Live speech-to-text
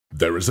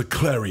There is a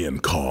clarion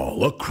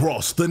call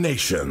across the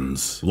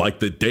nations,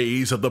 like the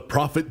days of the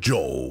prophet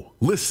Joel.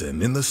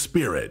 Listen in the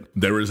spirit.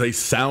 There is a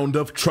sound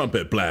of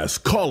trumpet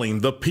blast calling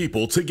the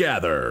people to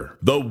gather.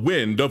 The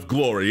wind of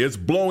glory is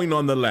blowing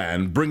on the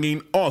land,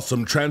 bringing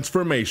awesome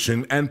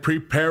transformation and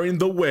preparing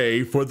the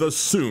way for the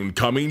soon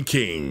coming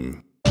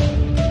King.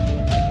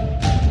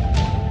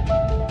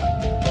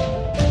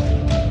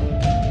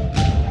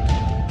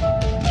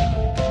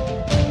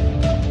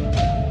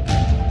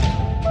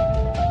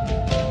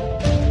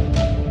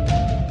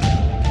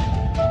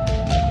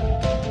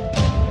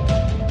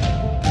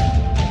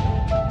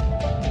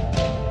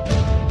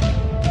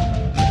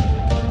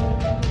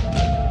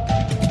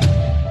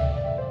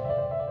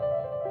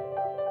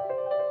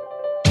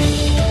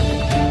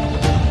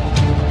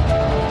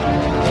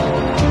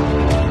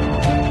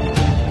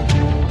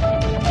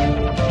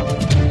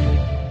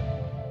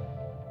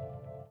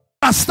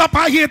 I stop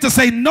out here to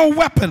say no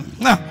weapon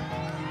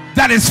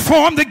that is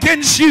formed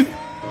against you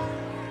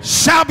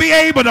shall be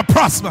able to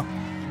prosper.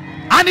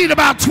 I need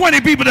about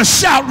 20 people to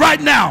shout right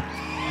now.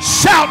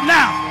 Shout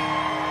now.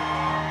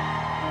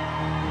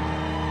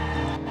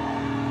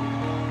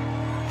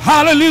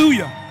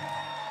 Hallelujah.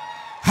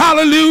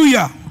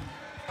 Hallelujah.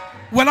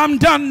 Well, I'm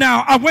done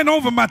now. I went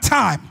over my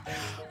time.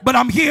 But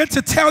I'm here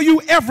to tell you,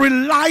 every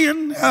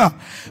lion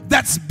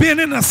that's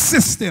been in a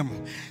system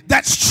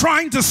that's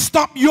trying to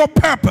stop your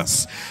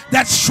purpose,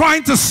 that's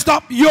trying to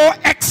stop your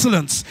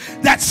excellence,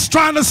 that's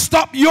trying to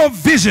stop your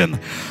vision,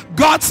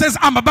 God says,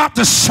 I'm about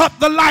to shut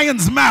the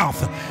lion's mouth.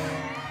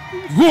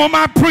 Who am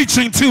I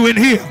preaching to in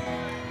here?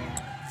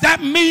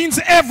 That means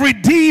every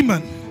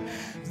demon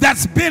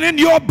that's been in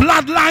your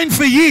bloodline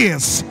for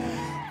years,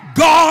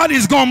 God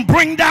is going to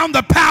bring down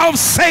the power of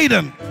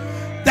Satan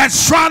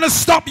that's trying to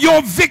stop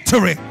your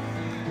victory.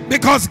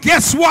 Because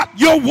guess what?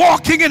 You're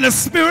walking in the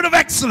spirit of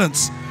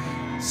excellence.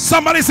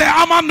 Somebody say,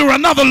 I'm under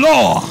another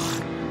law.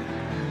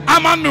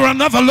 I'm under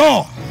another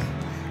law.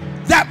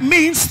 That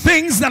means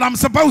things that I'm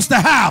supposed to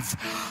have,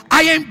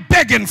 I ain't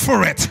begging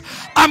for it.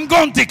 I'm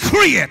going to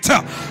decree it.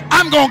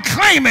 I'm going to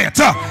claim it.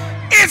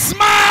 It's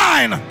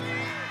mine.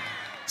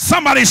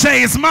 Somebody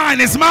say, it's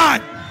mine. It's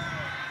mine.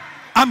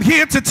 I'm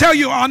here to tell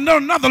you, under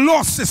another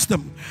law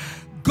system,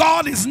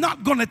 God is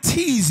not going to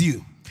tease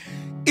you.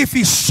 If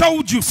he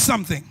showed you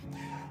something,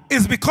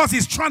 it's because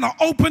he's trying to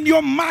open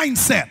your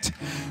mindset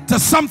to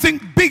something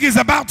big is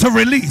about to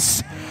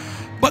release.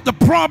 But the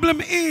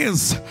problem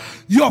is,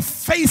 you're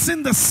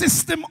facing the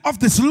system of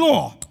this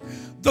law.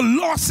 The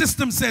law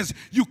system says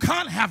you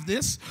can't have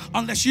this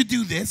unless you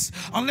do this,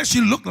 unless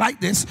you look like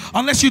this,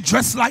 unless you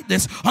dress like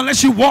this,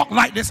 unless you walk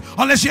like this,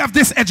 unless you have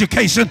this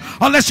education,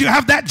 unless you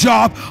have that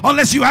job,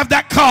 unless you have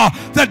that car.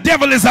 The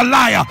devil is a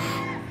liar.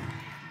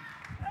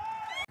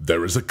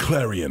 There is a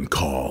clarion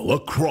call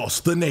across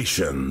the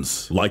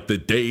nations, like the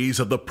days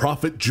of the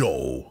prophet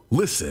Joel.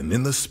 Listen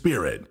in the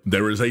spirit.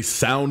 There is a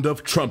sound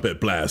of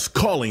trumpet blast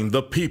calling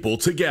the people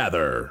to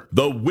gather.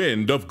 The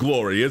wind of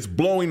glory is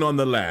blowing on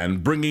the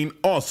land, bringing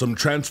awesome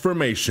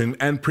transformation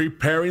and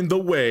preparing the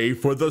way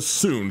for the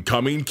soon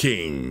coming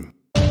King.